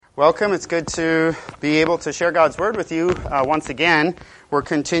Welcome. It's good to be able to share God's Word with you once again. We're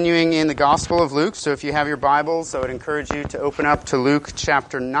continuing in the Gospel of Luke, so if you have your Bibles, I would encourage you to open up to Luke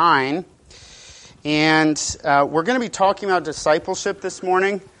chapter 9. And we're going to be talking about discipleship this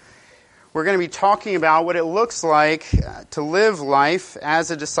morning. We're going to be talking about what it looks like to live life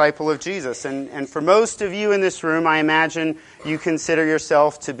as a disciple of Jesus. And for most of you in this room, I imagine you consider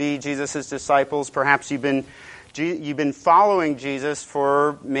yourself to be Jesus' disciples. Perhaps you've been following Jesus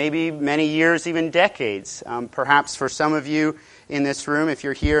for maybe many years, even decades. Perhaps for some of you in this room, if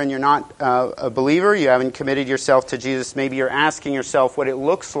you're here and you're not a believer, you haven't committed yourself to Jesus, maybe you're asking yourself what it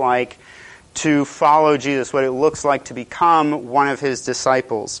looks like to follow Jesus, what it looks like to become one of his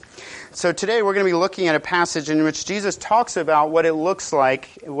disciples. So today we're going to be looking at a passage in which Jesus talks about what it looks like,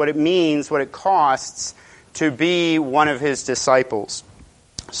 what it means, what it costs to be one of his disciples.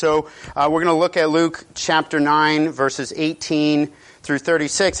 So we're going to look at Luke chapter 9, verses 18 through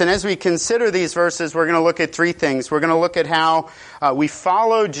 36. And as we consider these verses, we're going to look at three things. We're going to look at how we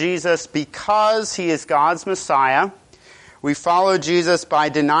follow Jesus because he is God's Messiah. We follow Jesus by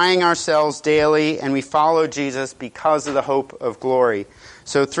denying ourselves daily. And we follow Jesus because of the hope of glory.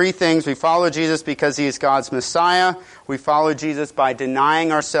 So three things. We follow Jesus because he is God's Messiah. We follow Jesus by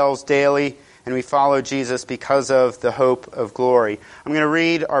denying ourselves daily. And we follow Jesus because of the hope of glory. I'm going to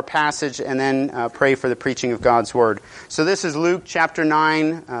read our passage and then pray for the preaching of God's Word. So this is Luke chapter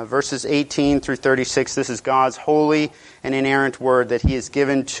 9, verses 18 through 36. This is God's holy and inerrant Word that he has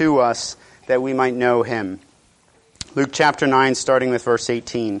given to us that we might know him. Luke chapter 9, starting with verse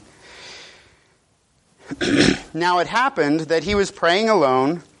 18. Now it happened that as he was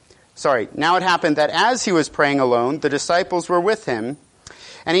praying alone, the disciples were with him.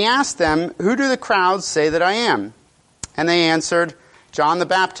 And he asked them, "Who do the crowds say that I am?" And they answered, "John the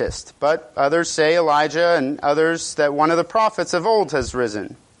Baptist, but others say Elijah, and others that one of the prophets of old has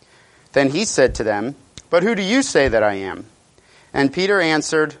risen." Then he said to them, "But who do you say that I am?" And Peter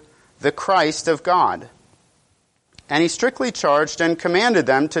answered, "The Christ of God." And he strictly charged and commanded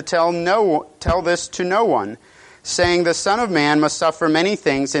them to tell this to no one, saying, "The Son of Man must suffer many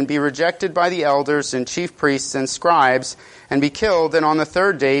things and be rejected by the elders and chief priests and scribes, and be killed, and on the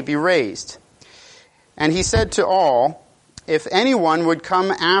third day be raised." And he said to all, "If anyone would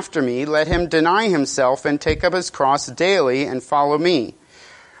come after me, let him deny himself and take up his cross daily and follow me.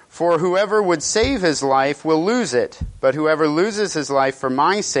 For whoever would save his life will lose it, but whoever loses his life for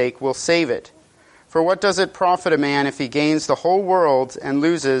my sake will save it. For what does it profit a man if he gains the whole world and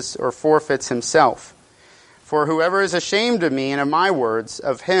loses or forfeits himself? For whoever is ashamed of me and of my words,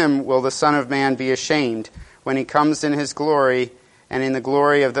 of him will the Son of Man be ashamed, when he comes in his glory and in the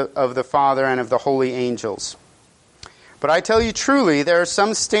glory of the Father and of the holy angels. But I tell you truly, there are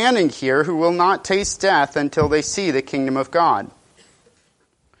some standing here who will not taste death until they see the kingdom of God."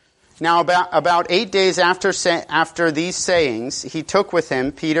 Now about 8 days after these sayings, he took with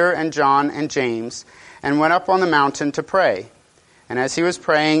him Peter and John and James, and went up on the mountain to pray. And as he was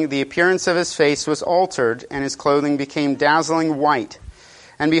praying, the appearance of his face was altered, and his clothing became dazzling white.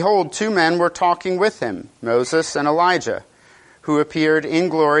 And behold, two men were talking with him, Moses and Elijah, who appeared in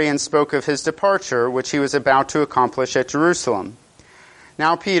glory and spoke of his departure, which he was about to accomplish at Jerusalem.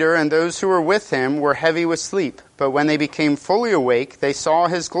 Now Peter and those who were with him were heavy with sleep, but when they became fully awake, they saw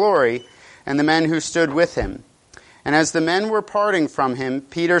his glory and the men who stood with him. And as the men were parting from him,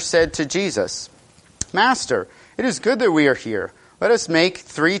 Peter said to Jesus, "Master, it is good that we are here. Let us make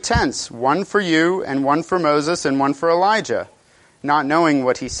 3 tents, one for you, and one for Moses, and one for Elijah," not knowing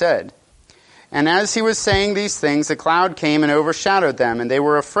what he said. And as he was saying these things, a cloud came and overshadowed them, and they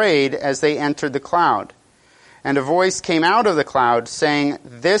were afraid as they entered the cloud. And a voice came out of the cloud, saying,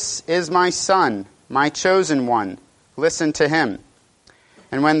 "This is my Son, my chosen one. Listen to him."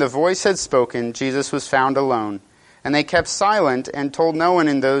 And when the voice had spoken, Jesus was found alone. And they kept silent and told no one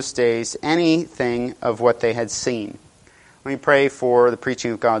in those days anything of what they had seen. Let me pray for the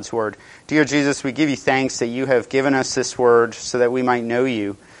preaching of God's Word. Dear Jesus, we give you thanks that you have given us this Word so that we might know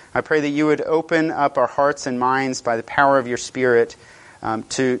you. I pray that you would open up our hearts and minds by the power of your Spirit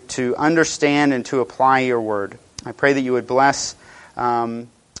to understand and to apply your Word. I pray that you would bless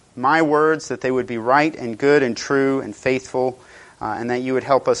my words, that they would be right and good and true and faithful, and that you would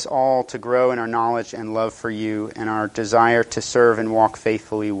help us all to grow in our knowledge and love for you and our desire to serve and walk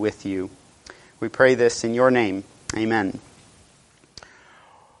faithfully with you. We pray this in your name. Amen.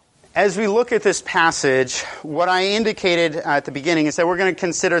 As we look at this passage, what I indicated at the beginning is that we're going to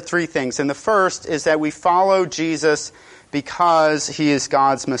consider three things. And the first is that we follow Jesus because he is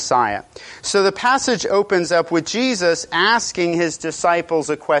God's Messiah. So the passage opens up with Jesus asking his disciples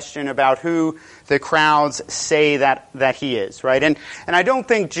a question about who the crowds say that he is, right? And I don't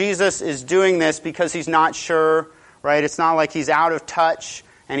think Jesus is doing this because he's not sure, right? It's not like he's out of touch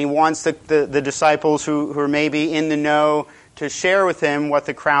and he wants the disciples who are maybe in the know to share with him what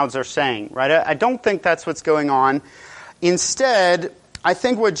the crowds are saying, right? I don't think that's what's going on. Instead, I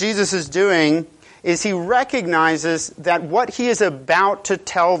think what Jesus is doing is he recognizes that what he is about to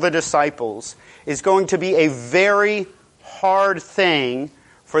tell the disciples is going to be a very hard thing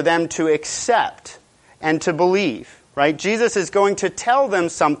for them to accept and to believe, right? Jesus is going to tell them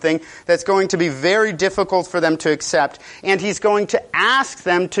something that's going to be very difficult for them to accept, and he's going to ask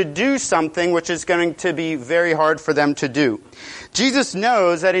them to do something which is going to be very hard for them to do. Jesus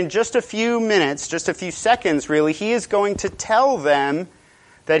knows that in just a few minutes, just a few seconds really, he is going to tell them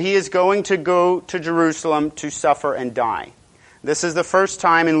that he is going to go to Jerusalem to suffer and die. This is the first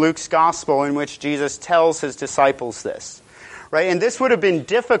time in Luke's gospel in which Jesus tells his disciples this, right? And this would have been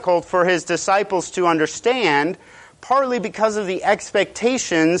difficult for his disciples to understand, partly because of the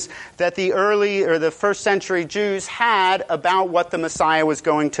expectations that the first century Jews had about what the Messiah was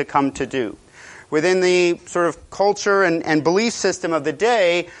going to come to do. Within the sort of culture and belief system of the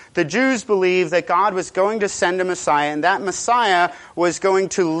day, the Jews believed that God was going to send a Messiah, and that Messiah was going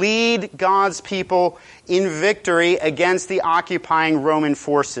to lead God's people in victory against the occupying Roman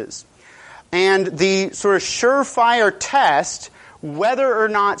forces. And the sort of surefire test, whether or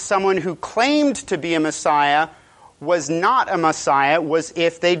not someone who claimed to be a Messiah was not a Messiah, was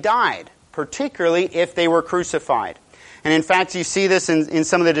if they died, particularly if they were crucified. And in fact, you see this in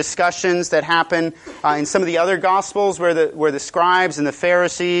some of the discussions that happen in some of the other Gospels where the scribes and the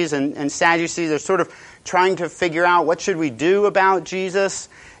Pharisees and Sadducees are sort of trying to figure out what should we do about Jesus.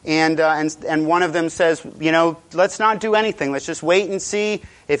 And one of them says, let's not do anything. Let's just wait and see.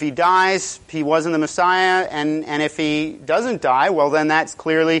 If he dies, he wasn't the Messiah. And if he doesn't die, well, then that's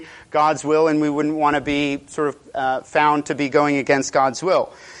clearly God's will, and we wouldn't want to be sort of found to be going against God's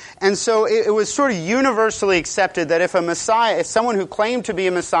will. And so it was sort of universally accepted that if someone who claimed to be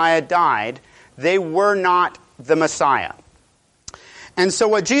a Messiah died, they were not the Messiah. And so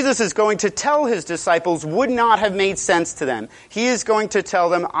what Jesus is going to tell his disciples would not have made sense to them. He is going to tell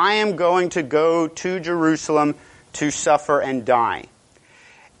them, I am going to go to Jerusalem to suffer and die.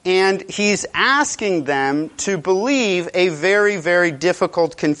 And he's asking them to believe a very, very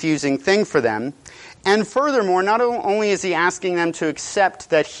difficult, confusing thing for them. And furthermore, not only is he asking them to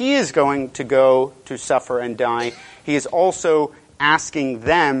accept that he is going to go to suffer and die, he is also asking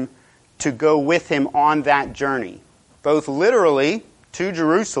them to go with him on that journey, both literally to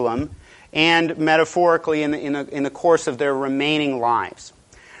Jerusalem and metaphorically in the course of their remaining lives.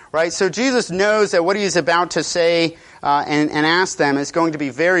 Right? So Jesus knows that what he is about to say and ask them is going to be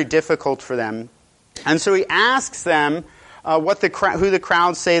very difficult for them. And so he asks them who the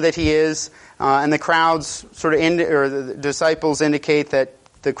crowds say that he is. And the crowds the disciples indicate that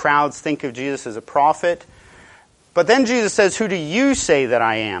the crowds think of Jesus as a prophet. But then Jesus says, who do you say that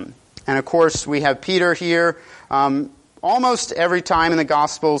I am? And of course, we have Peter here. Almost every time in the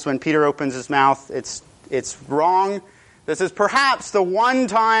Gospels when Peter opens his mouth, it's wrong. This is perhaps the one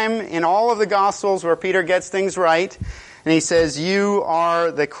time in all of the Gospels where Peter gets things right. And he says, you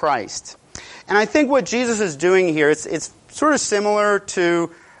are the Christ. And I think what Jesus is doing here, it's sort of similar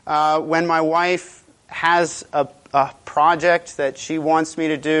to when my wife has a project that she wants me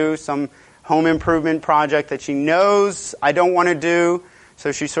to do, some home improvement project that she knows I don't want to do,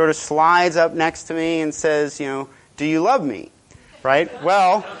 so she sort of slides up next to me and says, do you love me? Right?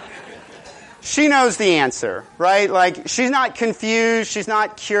 Well, she knows the answer, right? Like, she's not confused, she's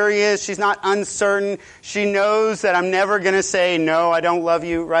not curious, she's not uncertain. She knows that I'm never going to say, no, I don't love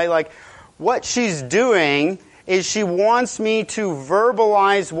you, right? Like, what she's doing is she wants me to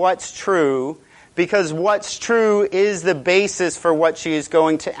verbalize what's true, because what's true is the basis for what she is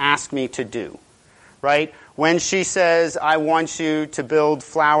going to ask me to do, right? When she says, I want you to build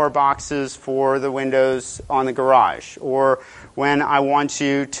flower boxes for the windows on the garage, or when I want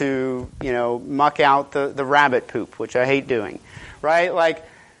you to, muck out the rabbit poop, which I hate doing, right? Like,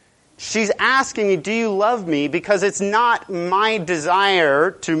 she's asking me, do you love me? Because it's not my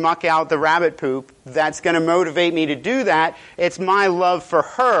desire to muck out the rabbit poop that's going to motivate me to do that. It's my love for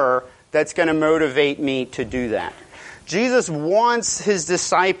her that's going to motivate me to do that. Jesus wants his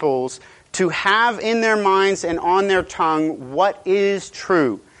disciples to have in their minds and on their tongue what is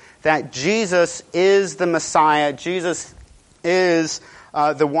true. That Jesus is the Messiah. Jesus is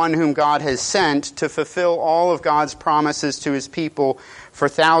the one whom God has sent to fulfill all of God's promises to his people for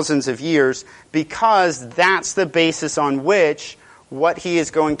thousands of years, because that's the basis on which what he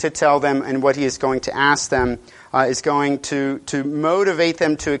is going to tell them and what he is going to ask them is going to motivate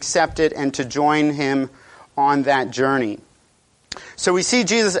them to accept it and to join him on that journey. So we see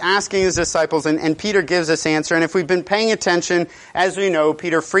Jesus asking his disciples, and Peter gives this answer. And if we've been paying attention, as we know,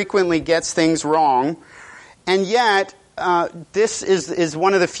 Peter frequently gets things wrong. And yet, this is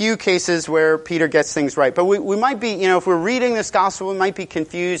one of the few cases where Peter gets things right. But we might be, if we're reading this gospel, we might be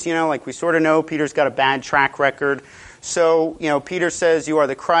confused. Like we sort of know Peter's got a bad track record. So, Peter says, "You are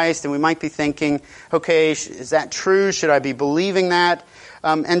the Christ," and we might be thinking, okay, is that true? Should I be believing that?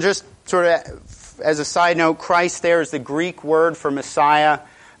 And just sort of as a side note, Christ there is the Greek word for Messiah.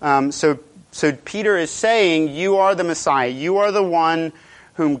 So Peter is saying, you are the Messiah. You are the one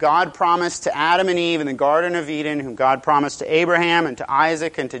whom God promised to Adam and Eve in the Garden of Eden, whom God promised to Abraham and to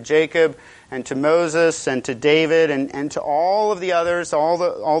Isaac and to Jacob and to Moses and to David and to all of the others,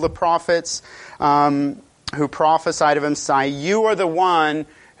 all the prophets who prophesied of Messiah. You are the one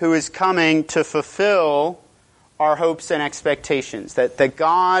who is coming to fulfill our hopes and expectations, that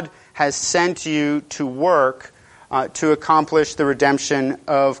God has sent you to work to accomplish the redemption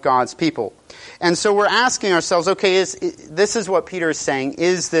of God's people. And so we're asking ourselves, okay, this is what Peter is saying.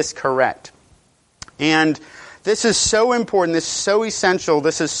 Is this correct? And this is so important, this is so essential,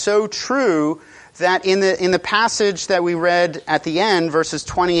 this is so true that in the passage that we read at the end, verses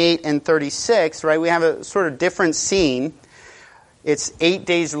 28 and 36, right, we have a sort of different scene. It's 8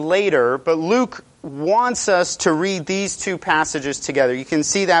 days later, but Luke wants us to read these two passages together. You can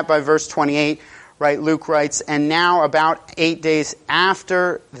see that by verse 28, right? Luke writes, "And now about 8 days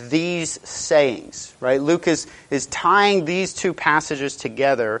after these sayings," right? Luke is tying these two passages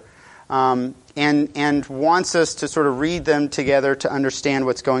together and wants us to sort of read them together to understand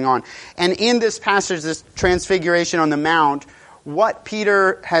what's going on. And in this passage, this Transfiguration on the Mount, what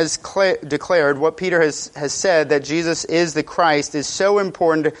Peter has declared, what Peter has said, that Jesus is the Christ, is so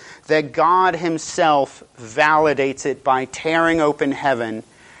important that God himself validates it by tearing open heaven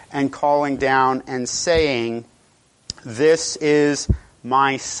and calling down and saying, "This is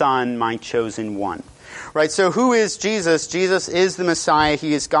my Son, my chosen one." Right? So who is Jesus? Jesus is the Messiah.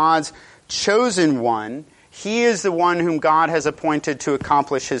 He is God's chosen one. He is the one whom God has appointed to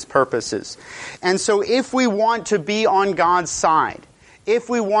accomplish his purposes. And so if we want to be on God's side, if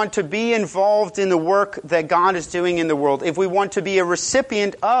we want to be involved in the work that God is doing in the world, if we want to be a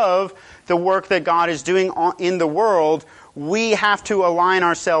recipient of the work that God is doing in the world, we have to align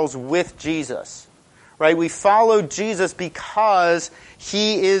ourselves with Jesus. Right? We follow Jesus because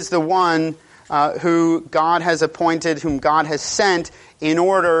he is the one who God has appointed, whom God has sent in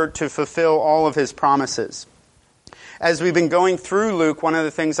order to fulfill all of his promises. As we've been going through Luke, one of the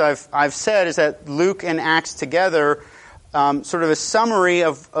things I've said is that Luke and Acts together, sort of a summary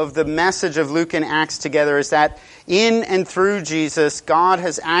of the message of Luke and Acts together, is that in and through Jesus, God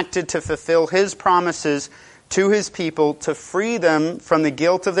has acted to fulfill his promises to his people, to free them from the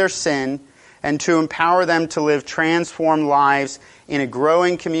guilt of their sin, and to empower them to live transformed lives in a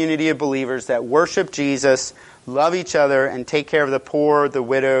growing community of believers that worship Jesus, love each other, and take care of the poor, the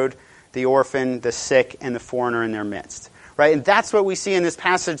widowed, the orphan, the sick, and the foreigner in their midst. Right? And that's what we see in this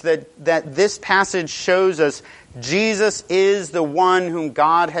passage, that this passage shows us Jesus is the one whom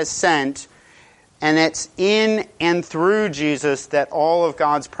God has sent, and it's in and through Jesus that all of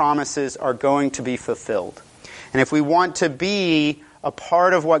God's promises are going to be fulfilled. And if we want to be a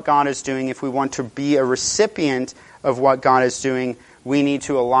part of what God is doing, if we want to be a recipient of what God is doing, we need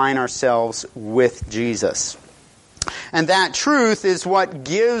to align ourselves with Jesus. And that truth is what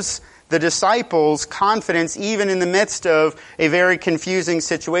gives the disciples confidence even in the midst of a very confusing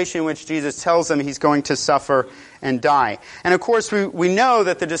situation in which Jesus tells them he's going to suffer and die. And of course, we know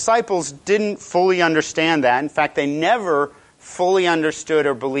that the disciples didn't fully understand that. In fact, they never fully understood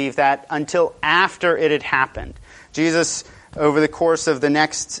or believed that until after it had happened. Jesus, over the course of the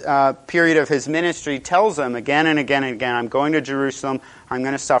next period of his ministry, tells them again and again and again, I'm going to Jerusalem, I'm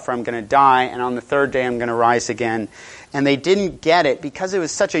going to suffer, I'm going to die, and on the third day I'm going to rise again. And they didn't get it because it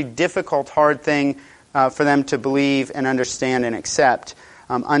was such a difficult, hard thing for them to believe and understand and accept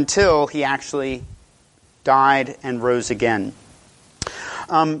until he actually died and rose again.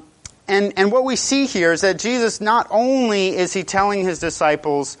 And what we see here is that Jesus, not only is he telling his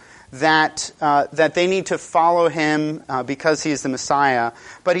disciples that they need to follow him because he is the Messiah,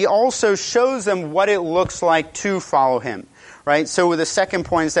 but he also shows them what it looks like to follow him. Right? So the second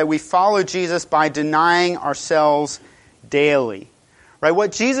point is that we follow Jesus by denying ourselves daily. Right?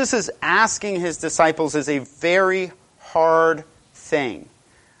 What Jesus is asking his disciples is a very hard thing.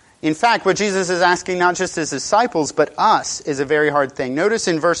 In fact, what Jesus is asking not just his disciples, but us, is a very hard thing. Notice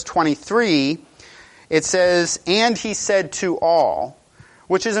in verse 23, it says, "And he said to all,"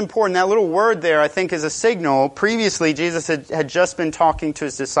 which is important. That little word there, I think, is a signal. Previously, Jesus had just been talking to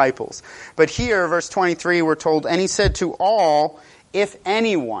his disciples. But here, verse 23, we're told, "And he said to all, if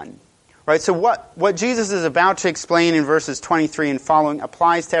anyone." Right? So what Jesus is about to explain in verses 23 and following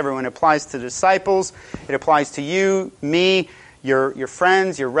applies to everyone. It applies to the disciples. It applies to you, me, your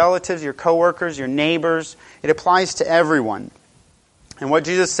friends, your relatives, your coworkers, your neighbors. It applies to everyone. And what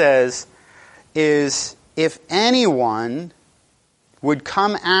Jesus says is, if anyone would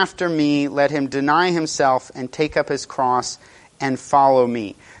come after me, let him deny himself and take up his cross and follow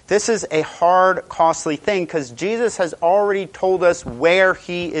me. This is a hard, costly thing because Jesus has already told us where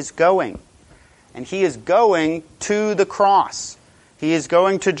he is going. And he is going to the cross. He is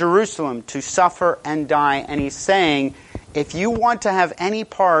going to Jerusalem to suffer and die. And he's saying, if you want to have any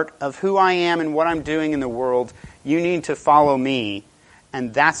part of who I am and what I'm doing in the world, you need to follow me.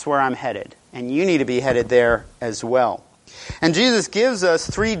 And that's where I'm headed. And you need to be headed there as well. And Jesus gives us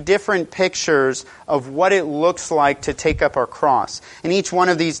 3 different pictures of what it looks like to take up our cross. And each one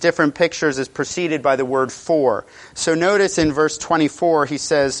of these different pictures is preceded by the word for. So notice in verse 24, he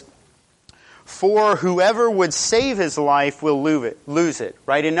says, "For whoever would save his life will lose it."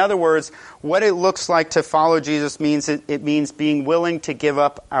 Right? In other words, what it looks like to follow Jesus means it means being willing to give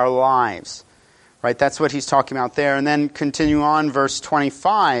up our lives. Right? That's what he's talking about there. And then continue on, verse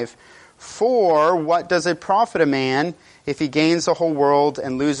 25. "For what does it profit a man if he gains the whole world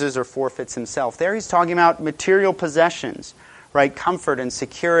and loses or forfeits himself?" There he's talking about material possessions, right? Comfort and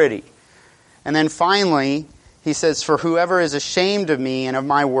security. And then finally, he says, "For whoever is ashamed of me and of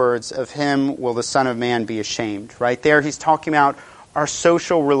my words, of him will the Son of Man be ashamed." Right there he's talking about our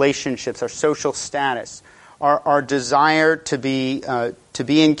social relationships, our social status, our desire to be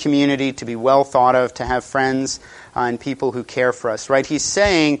in community, to be well thought of, to have friends and people who care for us. Right? He's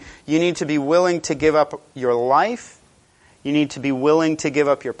saying you need to be willing to give up your life. You need to be willing to give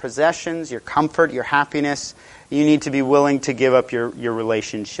up your possessions, your comfort, your happiness. You need to be willing to give up your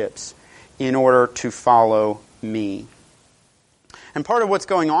relationships in order to follow me. And part of what's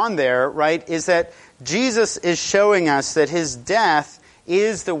going on there, right, is that Jesus is showing us that his death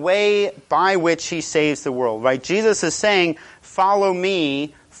is the way by which he saves the world, right? Jesus is saying, follow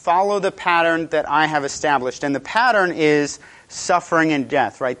me, follow the pattern that I have established. And the pattern is suffering and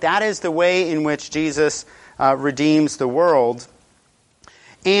death, right? That is the way in which Jesus redeems the world.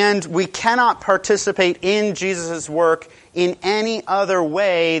 And we cannot participate in Jesus' work in any other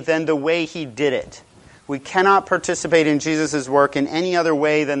way than the way he did it. We cannot participate in Jesus' work in any other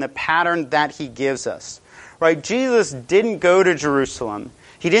way than the pattern that he gives us. Right? Jesus didn't go to Jerusalem.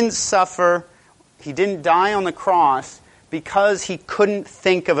 He didn't suffer. He didn't die on the cross because he couldn't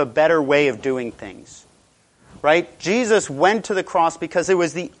think of a better way of doing things. Right? Jesus went to the cross because it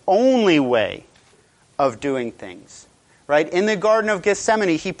was the only way of doing things. Right? In the Garden of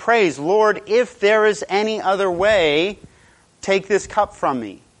Gethsemane, he prays, Lord, if there is any other way, take this cup from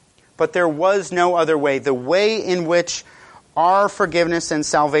me. But there was no other way. The way in which our forgiveness and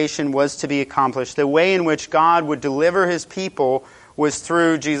salvation was to be accomplished, the way in which God would deliver his people was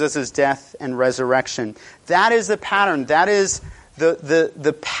through Jesus' death and resurrection. That is the pattern. That is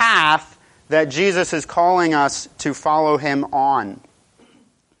the path that Jesus is calling us to follow him on.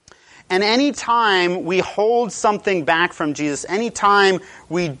 And any time we hold something back from Jesus, any time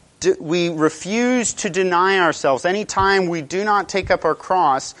we refuse to deny ourselves, any time we do not take up our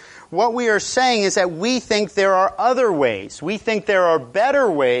cross, what we are saying is that we think there are other ways. We think there are better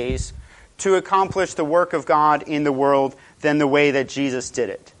ways to accomplish the work of God in the world than the way that Jesus did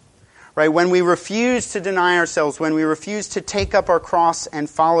it. Right? When we refuse to deny ourselves, when we refuse to take up our cross and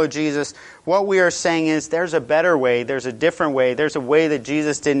follow Jesus, what we are saying is there's a better way, there's a different way, there's a way that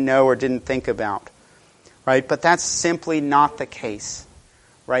Jesus didn't know or didn't think about. Right? But that's simply not the case.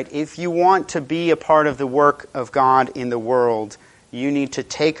 Right? If you want to be a part of the work of God in the world, you need to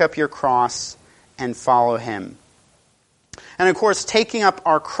take up your cross and follow him. And of course, taking up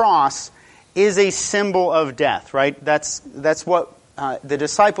our cross is a symbol of death, right? That's what the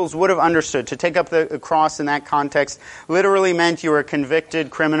disciples would have understood. To take up the cross in that context literally meant you were a convicted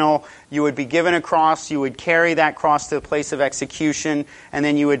criminal. You would be given a cross. You would carry that cross to the place of execution, and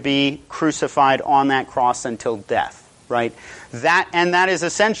then you would be crucified on that cross until death. Right? That is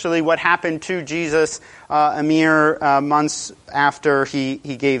essentially what happened to Jesus a mere months after he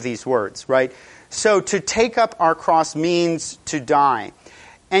gave these words. Right? So to take up our cross means to die.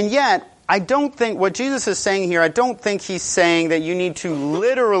 And yet, I don't think, what Jesus is saying here, I don't think he's saying that you need to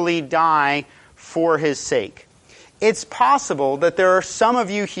literally die for his sake. it's possible that there are some of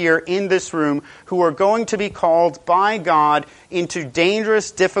you here in this room who are going to be called by God into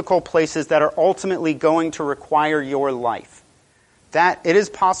dangerous, difficult places that are ultimately going to require your life. That it is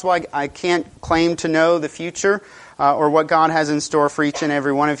possible. I can't claim to know the future or what God has in store for each and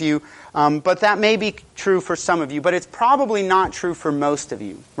every one of you, but that may be true for some of you, but it's probably not true for most of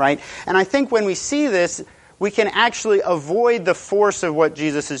you, right? And I think when we see this, we can actually avoid the force of what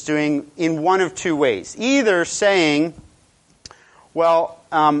Jesus is doing in one of two ways. Either saying, well,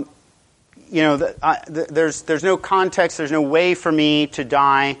 there's no context, there's no way for me to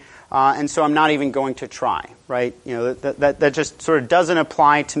die, and so I'm not even going to try, right? That just sort of doesn't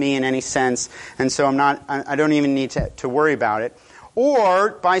apply to me in any sense, and so I don't even need to worry about it. Or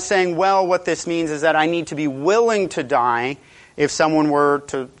by saying, well, what this means is that I need to be willing to die if someone were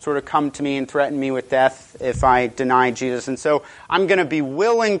to sort of come to me and threaten me with death if I deny Jesus. And so I'm going to be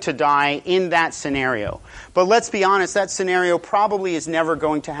willing to die in that scenario. But let's be honest, that scenario probably is never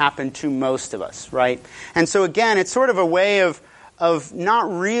going to happen to most of us, right? And so again, it's sort of a way of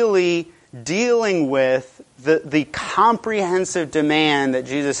not really dealing with the comprehensive demand that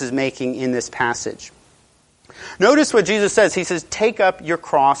Jesus is making in this passage. Notice what Jesus says. He says, take up your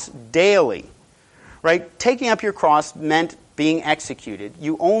cross daily. Right? Taking up your cross meant being executed.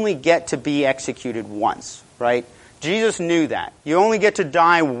 You only get to be executed once, right? Jesus knew that. You only get to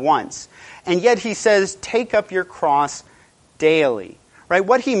die once. And yet he says, take up your cross daily. Right?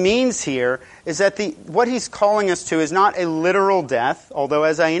 What he means here is that what he's calling us to is not a literal death, although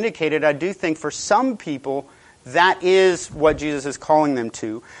as I indicated, I do think for some people that is what Jesus is calling them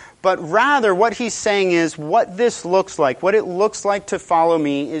to. But rather, what he's saying is what this looks like, what it looks like to follow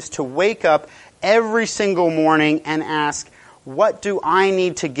me is to wake up every single morning and ask, what do I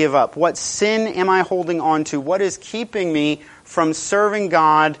need to give up? What sin am I holding on to? What is keeping me from serving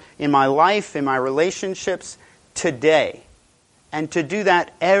God in my life, in my relationships today? And to do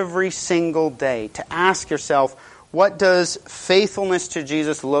that every single day. To ask yourself, what does faithfulness to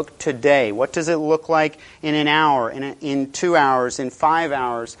Jesus look today? What does it look like in an hour, in 2 hours, in 5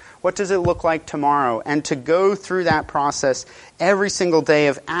 hours? What does it look like tomorrow? And to go through that process every single day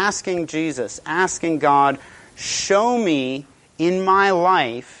of asking Jesus, asking God, show me in my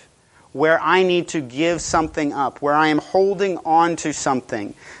life where I need to give something up, where I am holding on to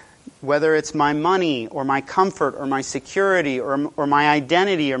something, whether it's my money or my comfort or my security or my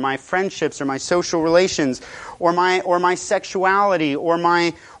identity or my friendships or my social relations or my sexuality or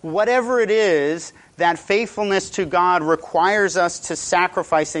my whatever it is that faithfulness to God requires us to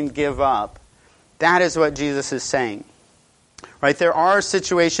sacrifice and give up. That is what Jesus is saying. Right? There are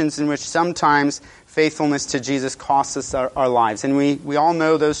situations in which sometimes faithfulness to Jesus costs us our lives. And we all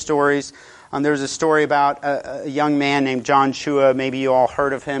know those stories. There was a story about a young man named John Chua. Maybe you all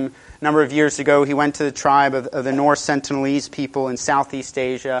heard of him. A number of years ago, he went to the tribe of the North Sentinelese people in Southeast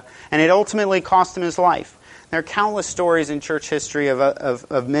Asia, and it ultimately cost him his life. There are countless stories in church history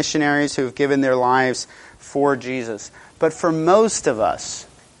of missionaries who have given their lives for Jesus. But for most of us,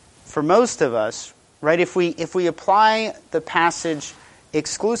 right, if we apply the passage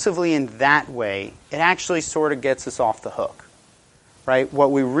exclusively in that way, it actually sort of gets us off the hook. Right?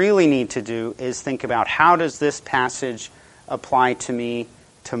 What we really need to do is think about, how does this passage apply to me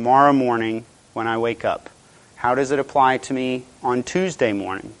tomorrow morning when I wake up? How does it apply to me on Tuesday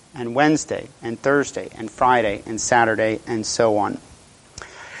morning and Wednesday and Thursday and Friday and Saturday and so on?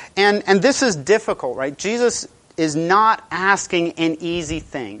 And this is difficult, right? Jesus is not asking an easy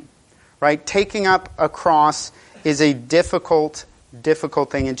thing, right? Taking up a cross is a difficult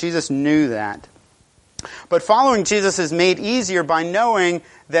thing, and Jesus knew that. But following Jesus is made easier by knowing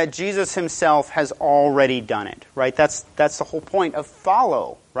that Jesus himself has already done it, right? That's the whole point of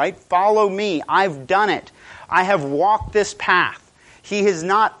follow, right? Follow me. I've done it. I have walked this path. He is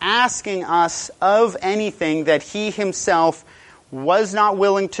not asking us of anything that he himself was not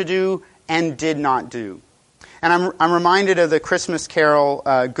willing to do and did not do. And I'm reminded of the Christmas carol,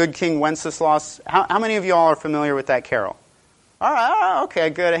 Good King Wenceslas. How many of you all are familiar with that carol? All right, okay,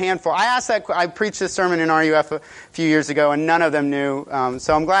 good, a handful. I preached this sermon in RUF a few years ago, and none of them knew.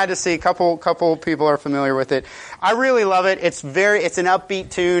 So I'm glad to see a couple people are familiar with it. I really love it. It's an upbeat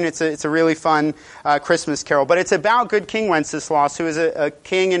tune. It's a really fun Christmas carol. But it's about Good King Wenceslas, who is a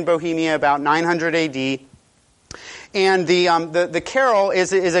king in Bohemia about 900 AD. And the carol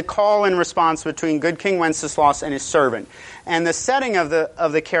is a call and response between Good King Wenceslas and his servant. And the setting of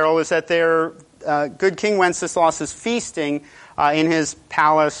the carol is that Good King Wenceslas is feasting in his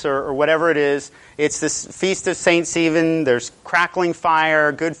palace or whatever it is. It's this feast of St. Stephen. There's crackling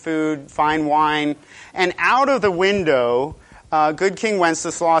fire, good food, fine wine. And out of the window, good King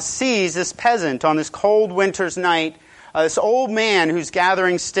Wenceslaus sees this peasant on this cold winter's night, this old man who's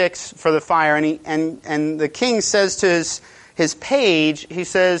gathering sticks for the fire, and the king says to his page, he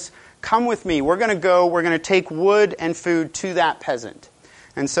says, "Come with me. We're going to take wood and food to that peasant."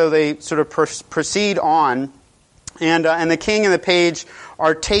 And so they sort of proceed on, and the king and the page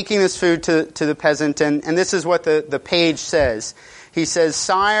are taking this food to the peasant, and this is what the page says. He says,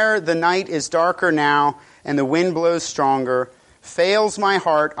 "Sire, the night is darker now, and the wind blows stronger. Fails my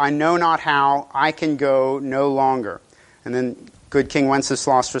heart, I know not how, I can go no longer." And then good King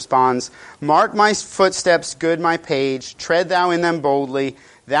Wenceslaus responds, "Mark my footsteps, good my page, tread thou in them boldly,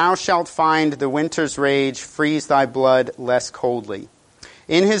 thou shalt find the winter's rage, freeze thy blood less coldly."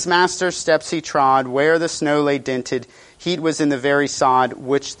 In his master's steps he trod, where the snow lay dinted, heat was in the very sod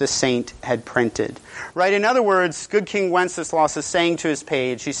which the saint had printed. Right? In other words, good King Wenceslaus is saying to his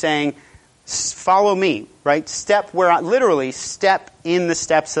page, he's saying, follow me, right? Literally step in the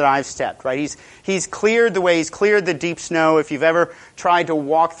steps that I've stepped, right? He's cleared the way, he's cleared the deep snow. If you've ever tried to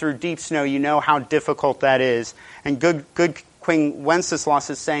walk through deep snow, you know how difficult that is. And good King Wenceslaus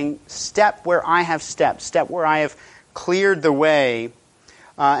is saying, step where I have stepped, step where I have cleared the way.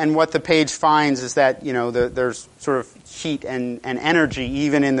 And what the page finds is that, there's sort of heat and energy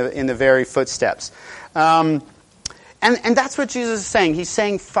even in the very footsteps. And that's what Jesus is saying. He's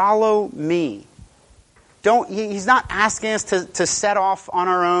saying, follow me. He's not asking us to set off on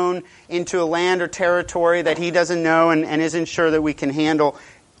our own into a land or territory that he doesn't know and isn't sure that we can handle.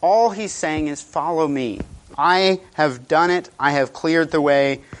 All he's saying is, follow me. I have done it. I have cleared the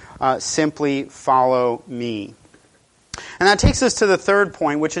way. Simply follow me. And that takes us to the third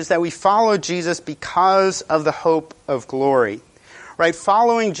point, which is that we follow Jesus because of the hope of glory. Right?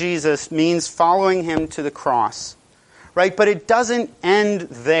 Following Jesus means following him to the cross. Right? But it doesn't end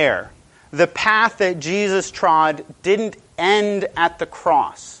there. The path that Jesus trod didn't end at the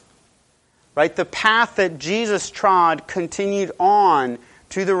cross. Right? The path that Jesus trod continued on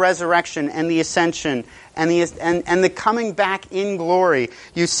to the resurrection and the ascension and the coming back in glory.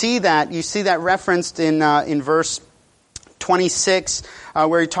 You see that referenced in verse 26,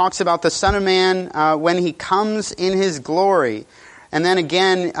 where he talks about the Son of Man when he comes in his glory. And then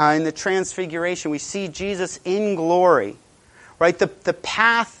again, in the Transfiguration, we see Jesus in glory. Right? The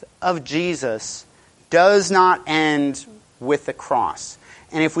path of Jesus does not end with the cross.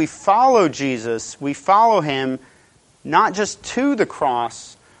 And if we follow Jesus, we follow him not just to the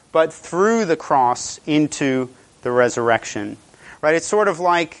cross, but through the cross into the resurrection. Right? It's sort of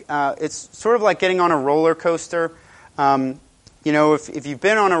like getting on a roller coaster. If you've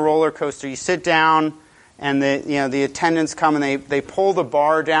been on a roller coaster, you sit down and the attendants come and they pull the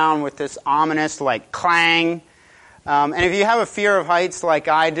bar down with this ominous clang. And if you have a fear of heights like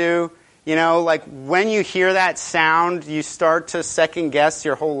I do, when you hear that sound, you start to second guess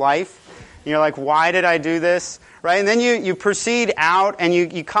your whole life. You're like, why did I do this? Right? And then you proceed out and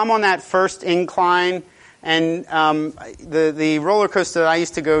you come on that first incline. And the roller coaster that I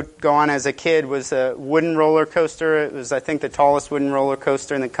used to go on as a kid was a wooden roller coaster. It was, I think, the tallest wooden roller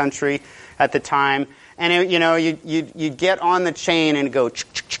coaster in the country at the time. And you'd get on the chain and go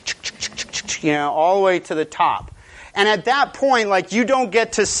all the way to the top. And at that point, you don't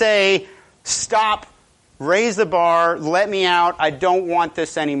get to say, stop, raise the bar, let me out, I don't want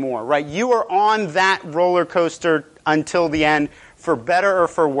this anymore. Right? You are on that roller coaster until the end, for better or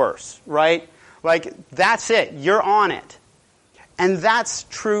for worse. Right? That's it. You're on it. And that's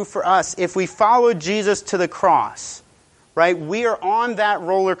true for us. If we follow Jesus to the cross, right, we are on that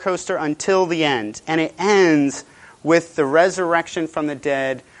roller coaster until the end. And it ends with the resurrection from the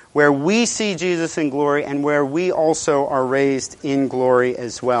dead, where we see Jesus in glory and where we also are raised in glory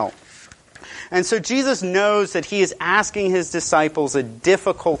as well. And so Jesus knows that he is asking his disciples a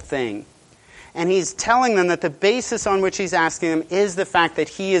difficult thing. And he's telling them that the basis on which he's asking them is the fact that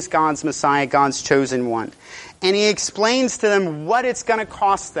he is God's Messiah, God's chosen one. And he explains to them what it's going to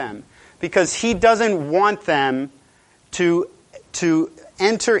cost them, because he doesn't want them to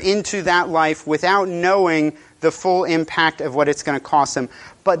enter into that life without knowing the full impact of what it's going to cost them.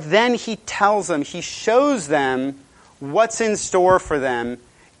 But then he tells them, he shows them what's in store for them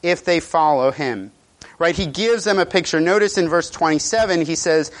if they follow him. Right? He gives them a picture. Notice in verse 27, he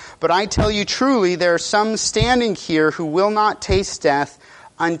says, "But I tell you truly, there are some standing here who will not taste death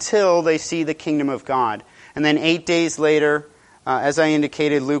until they see the kingdom of God." And then 8 days later, as I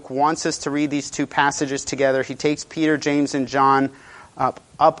indicated, Luke wants us to read these two passages together. He takes Peter, James, and John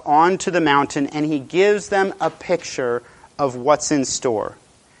up onto the mountain, and he gives them a picture of what's in store.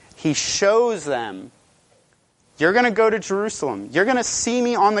 He shows them, you're going to go to Jerusalem. You're going to see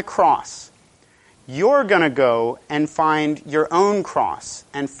me on the cross. You're going to go and find your own cross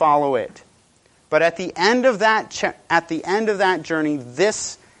and follow it. But at the end of that journey,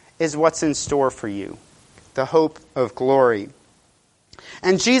 this is what's in store for you, the hope of glory.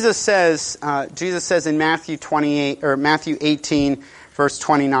 And Jesus says in Matthew 18, verse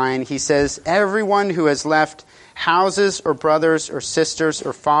 29, he says, "Everyone who has left houses or brothers or sisters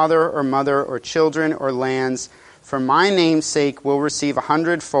or father or mother or children or lands for my name's sake will receive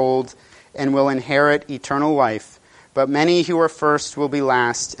 100-fold and will inherit eternal life. But many who are first will be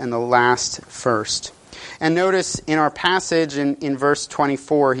last, and the last first." And notice in our passage in verse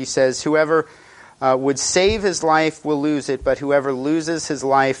 24, he says, "Whoever would save his life will lose it, but whoever loses his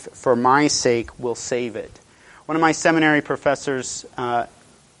life for my sake will save it." One of my seminary professors,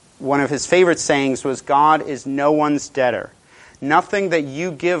 one of his favorite sayings was, "God is no one's debtor." Nothing that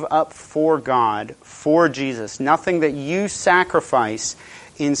you give up for God, for Jesus, nothing that you sacrifice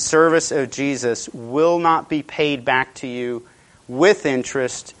in service of Jesus will not be paid back to you with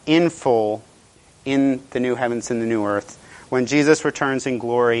interest in full in the new heavens and the new earth when Jesus returns in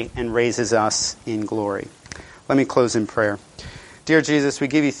glory and raises us in glory. Let me close in prayer. Dear Jesus, we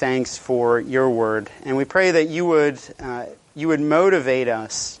give you thanks for your word, and we pray that you would motivate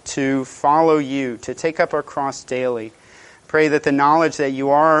us to follow you, to take up our cross daily. Pray that the knowledge that you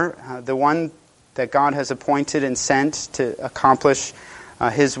are the one that God has appointed and sent to accomplish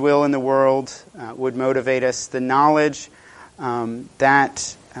His will in the world would motivate us. The knowledge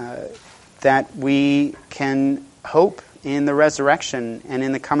that we can hope in the resurrection and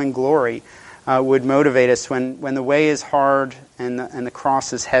in the coming glory would motivate us when the way is hard and the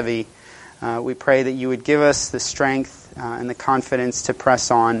cross is heavy. We pray that you would give us the strength and the confidence to press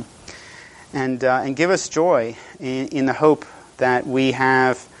on, and give us joy in the hope that we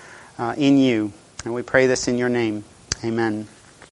have in you. And we pray this in your name. Amen.